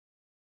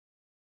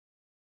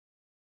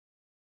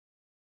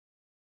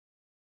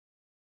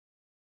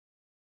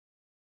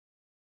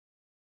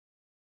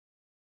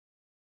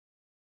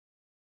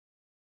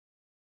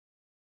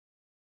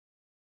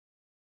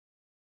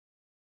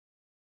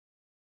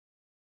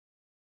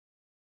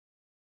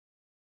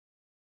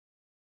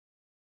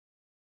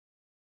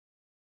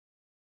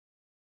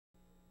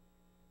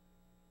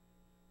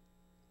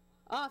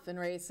Off and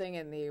racing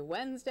in the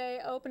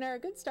Wednesday opener.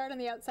 Good start on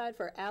the outside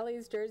for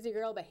Allie's Jersey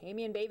Girl.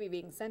 Bahamian Baby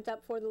being sent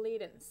up for the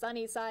lead and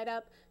Sunny Side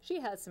Up.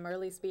 She has some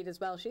early speed as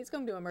well. She's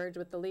going to emerge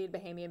with the lead.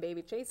 Bahamian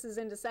Baby chases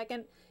into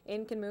second.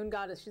 Incan Moon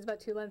Goddess, she's about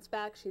 2 lengths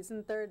back. She's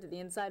in third to the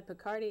inside.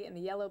 Picardy in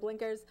the yellow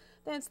blinkers.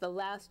 Then it's the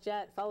Last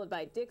Jet, followed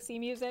by Dixie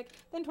Music.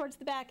 Then towards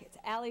the back, it's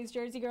Allie's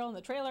Jersey Girl in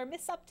the trailer.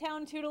 Miss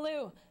Uptown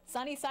Toodaloo.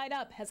 Sunny Side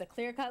Up has a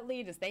clear-cut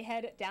lead as they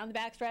head down the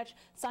backstretch.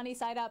 Sunny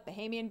Side Up,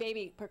 Bahamian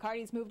Baby.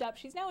 Picardy's moved up.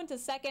 She's now into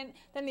second.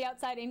 Then the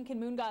outside, Incan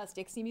Moon Goddess,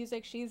 Dixie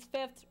Music, she's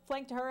fifth.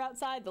 Flanked to her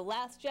outside, the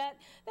Last Jet.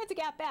 That's a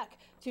gap back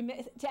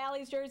to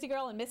Allie's Jersey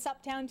Girl and Miss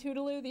Uptown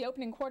Toodaloo. The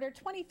opening quarter,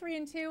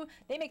 23-2.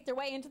 They make their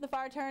way into the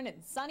far turn,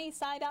 and Sunny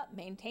Side Up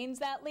maintains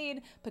that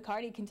lead.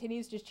 Picardy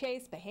continues to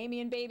chase.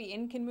 Bahamian Baby,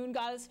 Incan Moon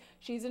Goddess,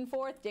 she's in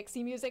fourth.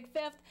 Dixie Music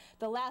fifth.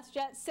 The Last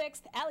Jet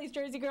sixth. Allie's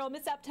Jersey Girl,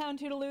 Miss Uptown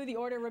Toodaloo. The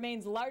order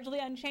remains largely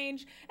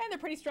unchanged, and they're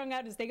pretty strung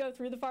out as they go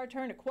through the far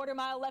turn. A quarter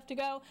mile left to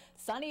go.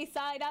 Sunny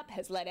Side Up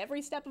has led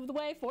every step of the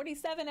way,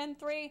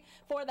 47-3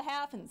 for the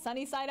half, and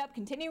Sunny Side Up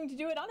continuing to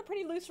do it on a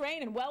pretty loose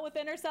rein and well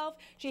within herself.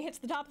 She hits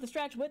the top of the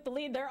stretch with the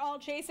lead. They're all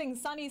chasing.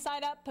 Sunny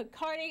Side Up,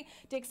 Picardy,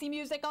 Dixie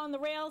Music on the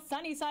rail.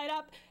 Sunny Side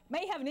Up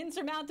may have an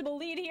insurmountable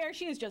lead here.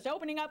 She is just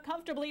opening up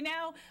comfortably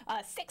now.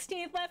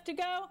 16th left to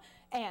go,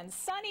 and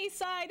Sunny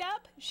Side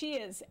Up, she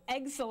is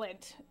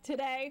excellent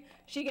today.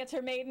 She gets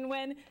her maiden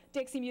win.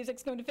 Dixie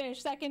Music's going to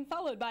finish second,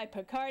 followed by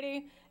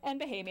Picardy and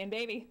Bahamian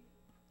Baby.